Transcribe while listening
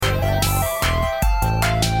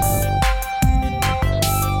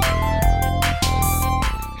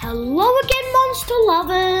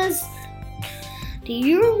Do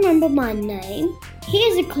you remember my name?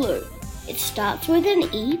 Here's a clue. It starts with an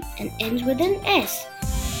E and ends with an S.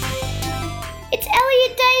 It's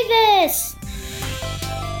Elliot Davis!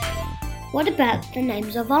 What about the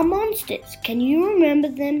names of our monsters? Can you remember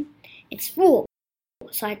them? It's 4.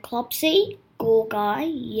 Cyclopsy, Gorgai,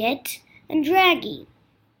 Yet, and Draggy.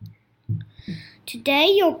 Today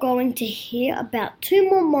you're going to hear about 2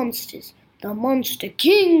 more monsters. The Monster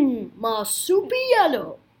King,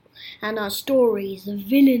 Marsupialo, and our story's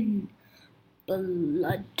villain,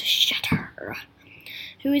 Bloodshatter,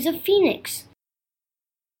 who is a phoenix.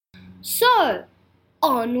 So,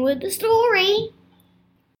 on with the story.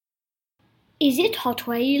 Is it hot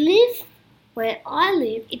where you live? Where I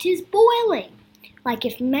live, it is boiling, like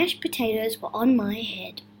if mashed potatoes were on my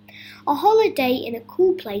head. A holiday in a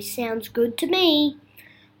cool place sounds good to me.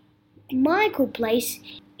 My cool place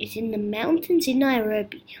is in the mountains in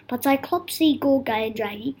Nairobi, but Cyclopsy, Gorgai and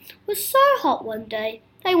Draggy were so hot one day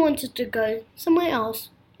they wanted to go somewhere else,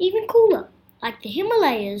 even cooler, like the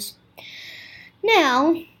Himalayas.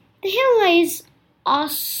 Now, the Himalayas are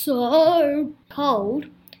so cold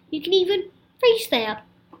you can even freeze there.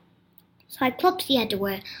 Cyclopsy had to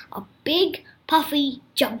wear a big puffy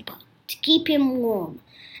jumper to keep him warm,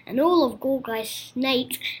 and all of Gorgai's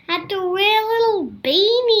snakes had to wear little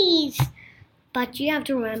beanies. But you have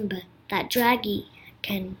to remember that Draggy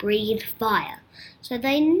can breathe fire, so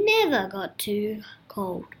they never got too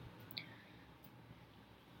cold.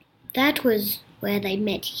 That was where they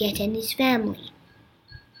met Yet and his family.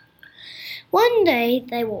 One day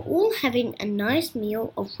they were all having a nice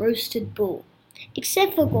meal of roasted bull,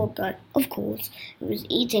 except for Gorgai, of course, who was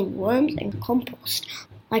eating worms and compost,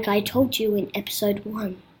 like I told you in episode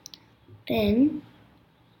 1. Then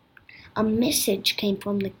a message came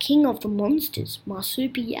from the king of the monsters,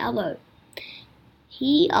 Marsupialo.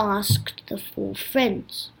 He asked the 4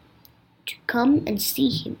 friends to come and see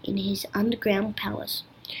him in his underground palace,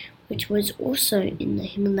 which was also in the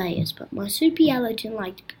Himalayas, but Marsupialo didn't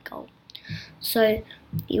like to be cold. So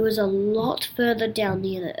he was a lot further down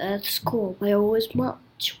near the Earth's core, where it was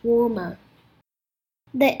much warmer.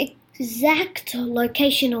 The exact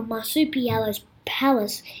location of Marsupialo's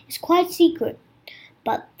palace is quite secret,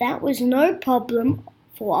 but that was no problem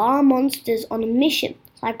for our monsters on a mission.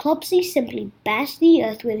 Cyclopsy simply bashed the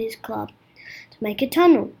earth with his club to make a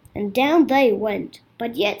tunnel, and down they went,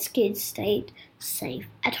 but Yet's kids stayed safe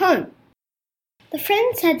at home. The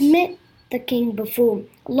friends had met the king before,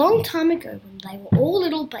 a long time ago when they were all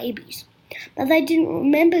little babies, but they didn't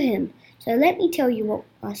remember him, so let me tell you what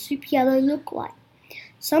Marsupialo looked like.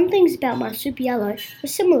 Some things about Marsupialo were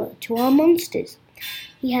similar to our monsters.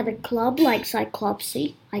 He had a club like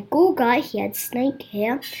Cyclopsy. Like Gorgai, he had snake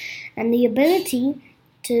hair and the ability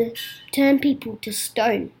to turn people to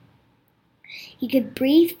stone. He could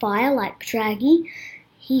breathe fire like Draggy.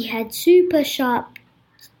 He had super sharp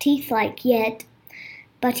teeth like Yet,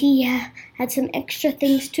 but he had some extra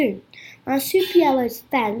things too. Marsupialo's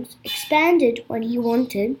fangs expanded when he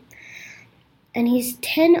wanted, and his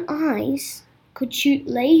 10 eyes could shoot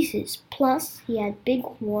lasers. Plus, he had big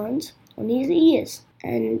horns on his ears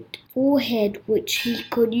and forehead, which he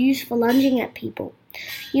could use for lunging at people.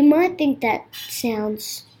 You might think this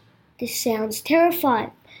sounds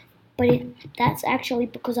terrifying, but that's actually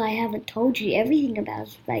because I haven't told you everything about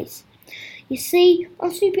his face. You see,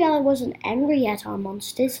 Marsupialo wasn't angry at our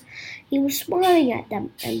monsters, he was smiling at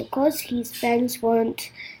them, and because his fangs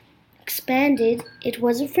weren't expanded, it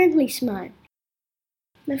was a friendly smile.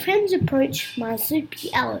 The friends approached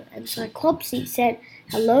Marsupialo, and Cyclopsy said,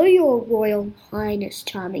 "Hello, your Royal Highness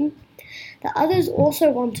Charming." The others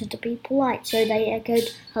also wanted to be polite, so they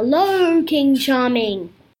echoed, "Hello, King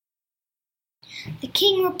Charming." The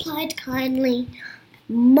king replied kindly,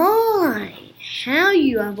 "My, how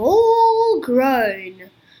you have all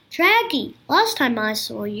grown. Draggy, last time I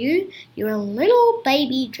saw you, you were a little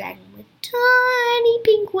baby dragon with tiny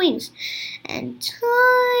pink wings and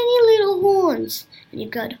tiny little horns, and you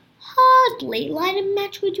could hardly light a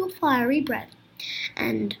match with your fiery breath.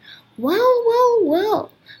 And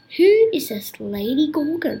well, who is this Lady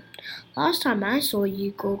Gorgon? Last time I saw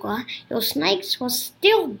you, Gorgai, your snakes were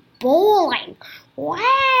still boiling.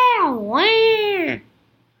 Wow!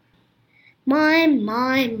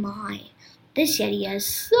 My. This Yeti has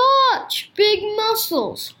such big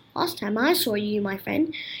muscles. Last time I saw you, my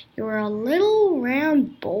friend, you were a little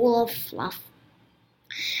round ball of fluff.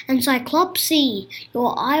 And Cyclopsy,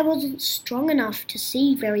 your eye wasn't strong enough to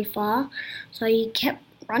see very far, so you kept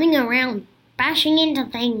running around, bashing into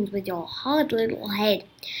things with your hard little head.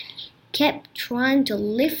 You kept trying to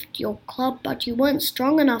lift your club, but you weren't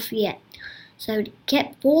strong enough yet, so it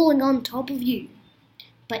kept falling on top of you.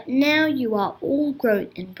 but now you are all grown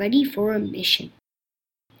and ready for a mission.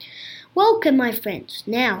 Welcome, my friends.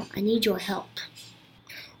 Now I need your help.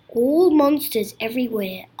 All monsters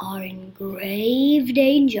everywhere are in grave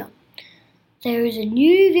danger. There is a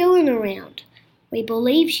new villain around. We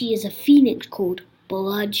believe she is a phoenix called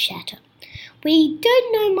Bloodshatter. We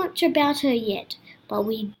don't know much about her yet, but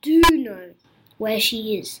we do know where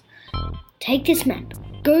she is. Take this map,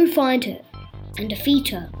 go find her, and defeat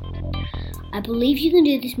her. I believe you can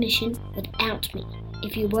do this mission without me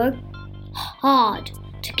if you work hard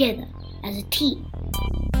together as a team.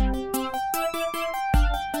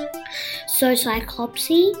 So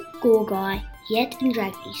Cyclopsy, Gorgai, Yet and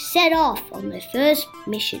Draggy set off on their first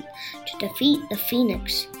mission to defeat the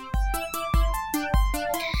Phoenix.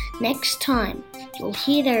 Next time, you'll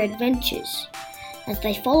hear their adventures as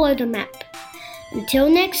they follow the map. Until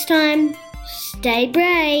next time, stay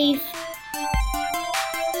brave!